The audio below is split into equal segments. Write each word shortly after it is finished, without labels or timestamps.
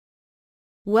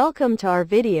Welcome to our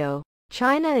video,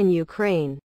 China and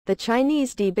Ukraine, the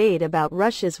Chinese debate about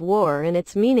Russia's war and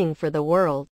its meaning for the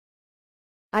world.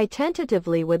 I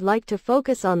tentatively would like to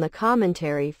focus on the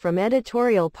commentary from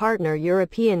Editorial Partner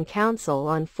European Council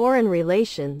on Foreign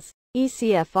Relations,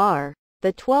 ECFR,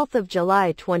 the 12th of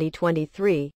July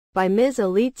 2023, by Ms.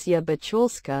 Alicja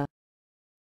Bachulska,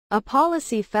 a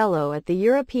policy fellow at the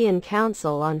European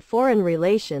Council on Foreign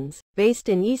Relations, based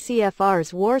in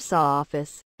ECFR's Warsaw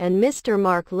office, and Mr.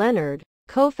 Leonard,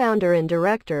 co-founder and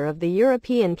director of the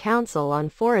European Council on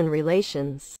Foreign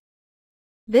Relations.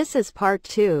 This is part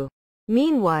 2.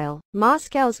 Meanwhile,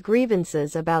 Moscow's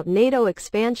grievances about NATO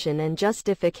expansion and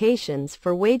justifications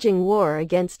for waging war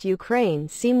against Ukraine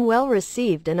seem well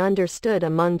received and understood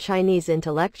among Chinese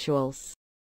intellectuals.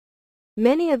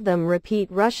 Many of them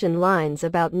repeat Russian lines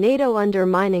about NATO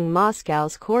undermining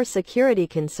Moscow's core security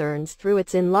concerns through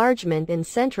its enlargement in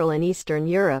Central and Eastern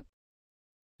Europe.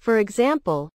 For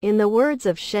example, in the words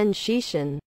of Shen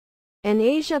Shishan, an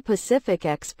Asia-Pacific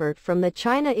expert from the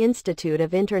China Institute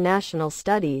of International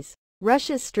Studies,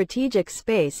 Russia's strategic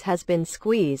space has been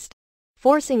squeezed,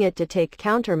 forcing it to take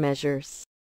countermeasures.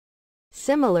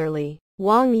 Similarly,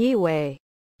 Wang Yiwei,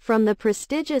 from the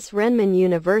prestigious Renmin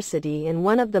University and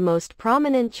one of the most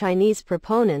prominent Chinese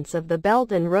proponents of the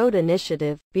Belt and Road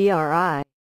Initiative, BRI,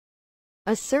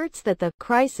 asserts that the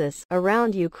crisis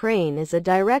around Ukraine is a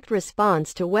direct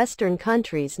response to Western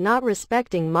countries not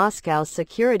respecting Moscow's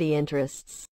security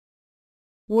interests.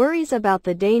 Worries about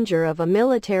the danger of a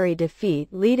military defeat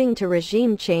leading to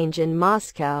regime change in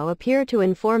Moscow appear to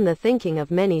inform the thinking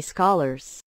of many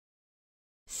scholars.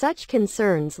 Such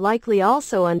concerns likely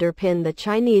also underpin the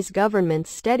Chinese government's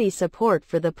steady support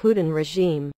for the Putin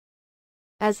regime.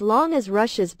 As long as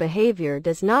Russia's behavior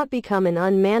does not become an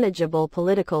unmanageable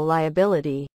political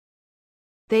liability,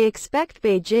 they expect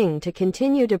Beijing to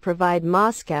continue to provide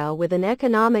Moscow with an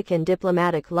economic and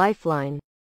diplomatic lifeline.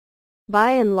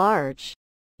 By and large,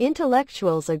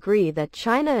 intellectuals agree that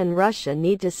China and Russia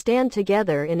need to stand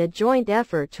together in a joint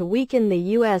effort to weaken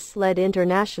the US-led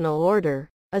international order,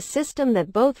 a system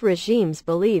that both regimes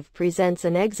believe presents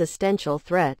an existential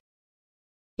threat.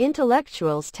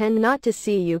 Intellectuals tend not to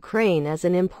see Ukraine as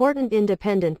an important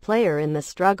independent player in the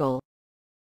struggle.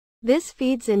 This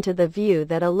feeds into the view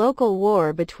that a local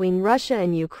war between Russia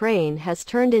and Ukraine has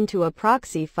turned into a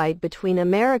proxy fight between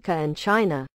America and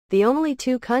China, the only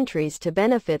two countries to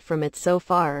benefit from it so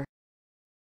far.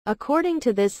 According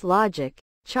to this logic,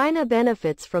 China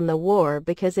benefits from the war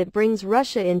because it brings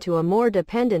Russia into a more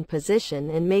dependent position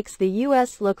and makes the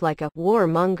US look like a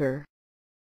warmonger.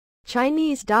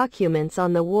 Chinese documents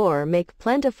on the war make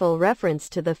plentiful reference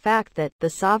to the fact that the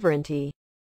sovereignty,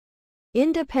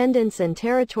 independence and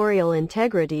territorial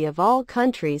integrity of all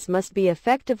countries must be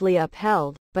effectively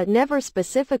upheld, but never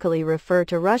specifically refer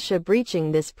to Russia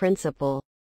breaching this principle.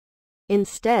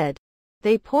 Instead,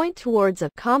 they point towards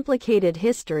a complicated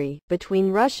history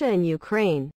between Russia and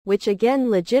Ukraine, which again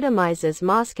legitimizes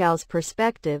Moscow's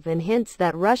perspective and hints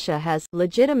that Russia has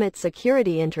legitimate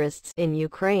security interests in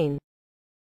Ukraine.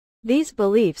 These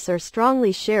beliefs are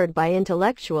strongly shared by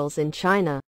intellectuals in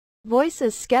China.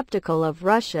 Voices skeptical of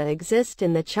Russia exist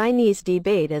in the Chinese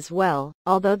debate as well,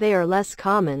 although they are less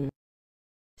common.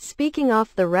 Speaking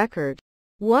off the record,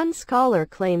 one scholar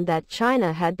claimed that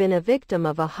China had been a victim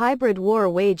of a hybrid war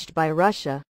waged by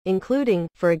Russia, including,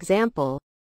 for example,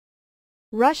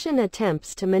 Russian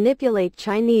attempts to manipulate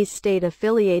Chinese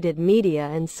state-affiliated media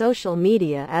and social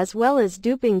media, as well as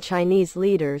duping Chinese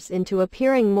leaders into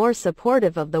appearing more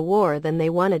supportive of the war than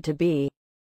they wanted to be.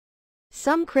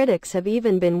 Some critics have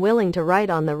even been willing to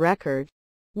write on the record.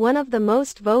 One of the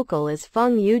most vocal is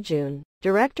Feng Yujun,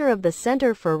 director of the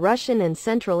Center for Russian and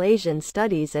Central Asian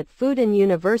Studies at Fudan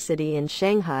University in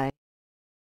Shanghai.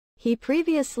 He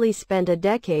previously spent a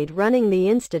decade running the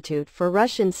Institute for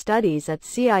Russian Studies at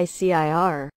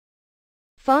CICIR.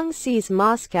 Feng sees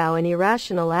Moscow an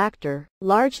irrational actor,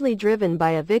 largely driven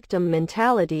by a victim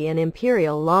mentality and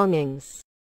imperial longings.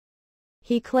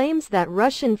 He claims that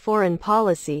Russian foreign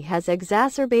policy has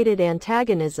exacerbated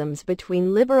antagonisms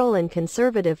between liberal and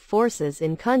conservative forces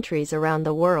in countries around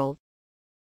the world,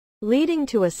 leading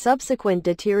to a subsequent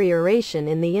deterioration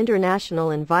in the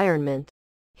international environment.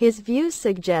 His views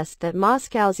suggest that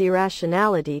Moscow's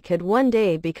irrationality could one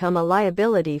day become a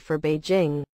liability for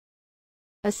Beijing,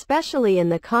 especially in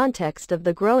the context of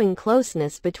the growing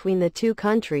closeness between the two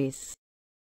countries.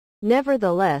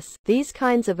 Nevertheless, these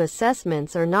kinds of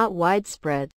assessments are not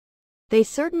widespread. They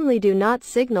certainly do not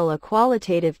signal a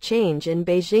qualitative change in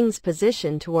Beijing's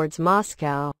position towards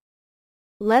Moscow.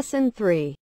 Lesson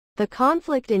 3. The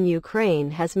conflict in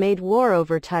Ukraine has made war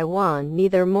over Taiwan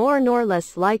neither more nor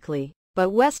less likely, but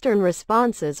Western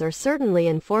responses are certainly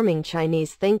informing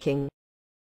Chinese thinking.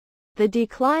 The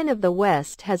decline of the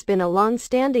West has been a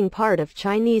long-standing part of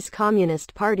Chinese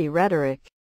Communist Party rhetoric.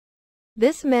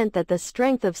 This meant that the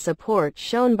strength of support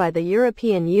shown by the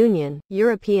European Union,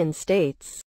 European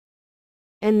states,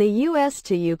 and the US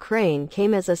to Ukraine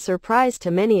came as a surprise to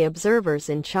many observers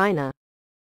in China.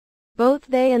 Both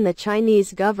they and the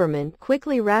Chinese government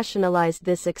quickly rationalized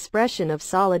this expression of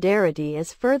solidarity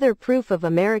as further proof of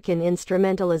American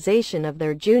instrumentalization of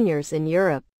their juniors in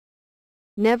Europe.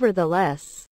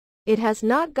 Nevertheless, it has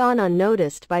not gone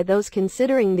unnoticed by those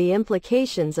considering the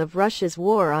implications of Russia's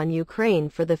war on Ukraine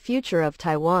for the future of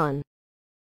Taiwan.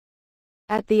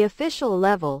 At the official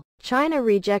level, China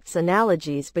rejects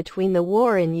analogies between the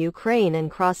war in Ukraine and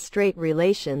cross-strait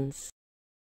relations.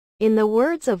 In the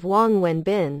words of Wang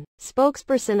Wenbin,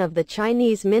 spokesperson of the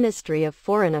Chinese Ministry of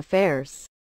Foreign Affairs,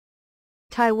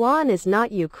 Taiwan is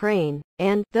not Ukraine,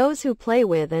 and those who play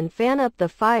with and fan up the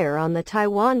fire on the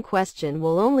Taiwan question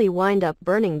will only wind up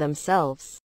burning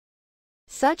themselves.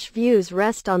 Such views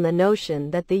rest on the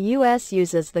notion that the US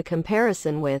uses the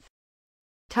comparison with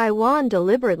Taiwan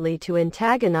deliberately to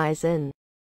antagonize and,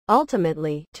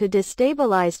 ultimately, to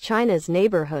destabilize China's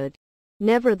neighborhood.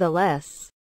 Nevertheless,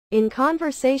 in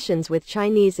conversations with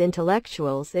Chinese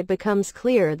intellectuals, it becomes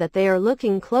clear that they are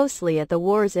looking closely at the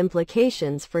war's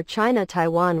implications for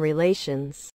China-Taiwan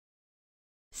relations.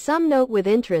 Some note with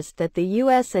interest that the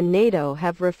US and NATO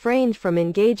have refrained from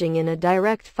engaging in a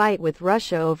direct fight with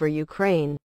Russia over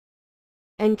Ukraine,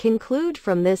 and conclude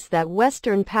from this that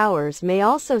Western powers may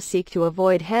also seek to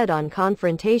avoid head-on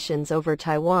confrontations over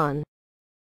Taiwan.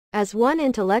 As one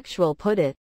intellectual put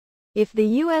it, if the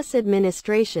U.S.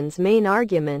 administration's main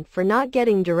argument for not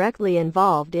getting directly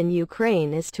involved in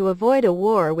Ukraine is to avoid a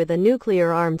war with a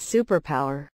nuclear-armed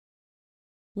superpower,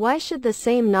 why should the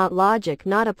same logic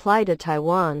not apply to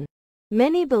Taiwan?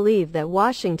 Many believe that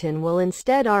Washington will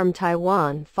instead arm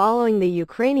Taiwan following the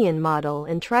Ukrainian model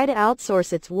and try to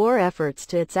outsource its war efforts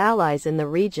to its allies in the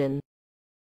region,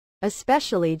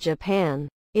 especially Japan.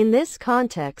 In this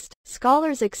context,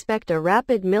 scholars expect a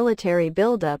rapid military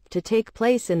buildup to take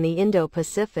place in the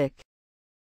Indo-Pacific,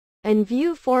 and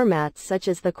view formats such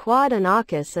as the Quad and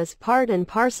AUKUS as part and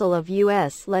parcel of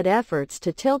US-led efforts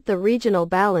to tilt the regional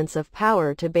balance of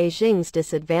power to Beijing's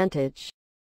disadvantage.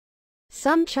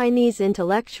 Some Chinese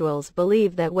intellectuals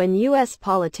believe that when US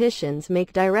politicians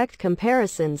make direct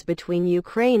comparisons between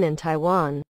Ukraine and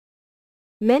Taiwan,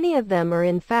 many of them are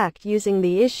in fact using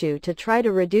the issue to try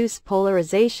to reduce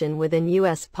polarization within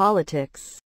US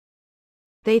politics.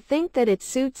 They think that it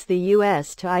suits the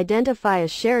US to identify a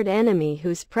shared enemy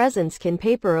whose presence can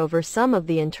paper over some of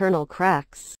the internal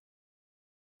cracks.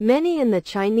 Many in the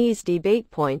Chinese debate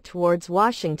point towards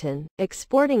Washington,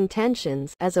 exporting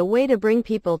tensions as a way to bring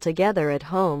people together at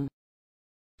home.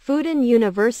 Fudan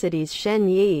University's Shen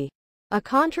Yi, a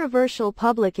controversial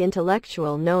public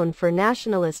intellectual known for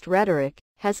nationalist rhetoric,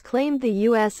 has claimed the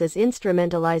U.S. is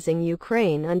instrumentalizing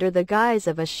Ukraine under the guise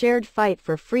of a shared fight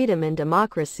for freedom and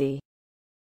democracy,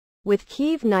 with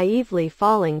Kyiv naively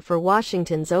falling for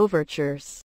Washington's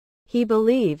overtures. He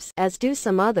believes, as do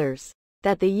some others,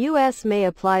 that the U.S. may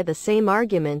apply the same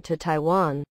argument to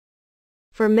Taiwan.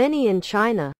 For many in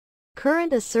China,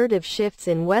 current assertive shifts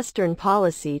in Western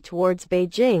policy towards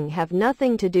Beijing have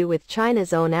nothing to do with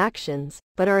China's own actions,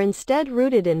 but are instead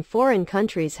rooted in foreign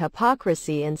countries'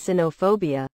 hypocrisy and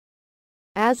xenophobia.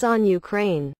 As on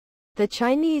Ukraine, the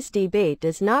Chinese debate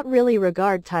does not really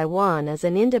regard Taiwan as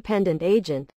an independent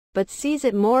agent, but sees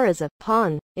it more as a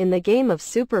pawn in the game of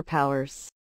superpowers.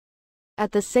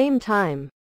 At the same time,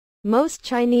 most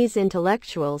Chinese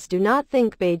intellectuals do not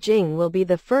think Beijing will be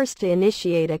the first to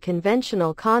initiate a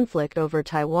conventional conflict over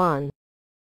Taiwan.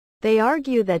 They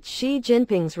argue that Xi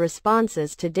Jinping's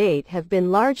responses to date have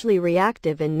been largely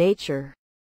reactive in nature.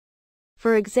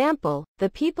 For example,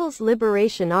 the People's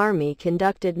Liberation Army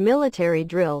conducted military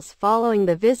drills following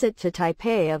the visit to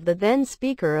Taipei of the then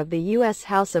Speaker of the U.S.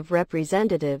 House of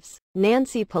Representatives,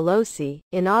 Nancy Pelosi,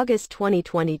 in August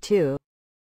 2022.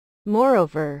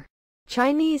 Moreover,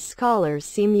 Chinese scholars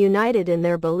seem united in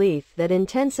their belief that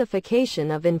intensification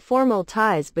of informal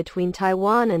ties between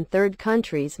Taiwan and third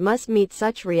countries must meet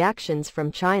such reactions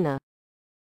from China.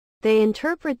 They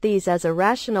interpret these as a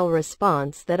rational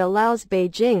response that allows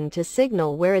Beijing to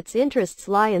signal where its interests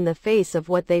lie in the face of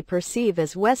what they perceive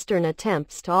as Western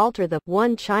attempts to alter the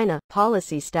One China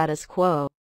policy status quo.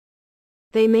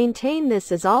 They maintain this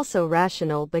is also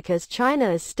rational because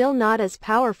China is still not as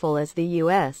powerful as the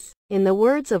US. In the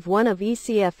words of one of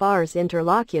ECFR's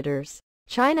interlocutors,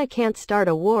 China can't start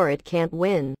a war it can't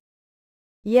win.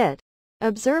 Yet,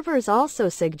 Observers also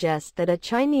suggest that a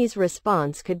Chinese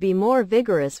response could be more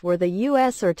vigorous were the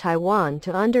US or Taiwan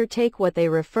to undertake what they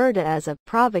refer to as a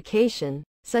provocation,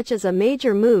 such as a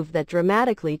major move that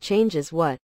dramatically changes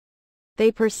what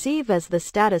they perceive as the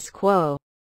status quo.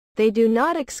 They do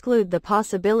not exclude the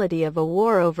possibility of a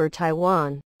war over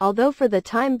Taiwan, although for the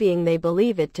time being they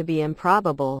believe it to be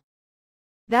improbable.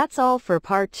 That's all for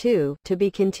Part 2, to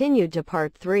be continued to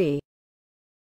Part 3.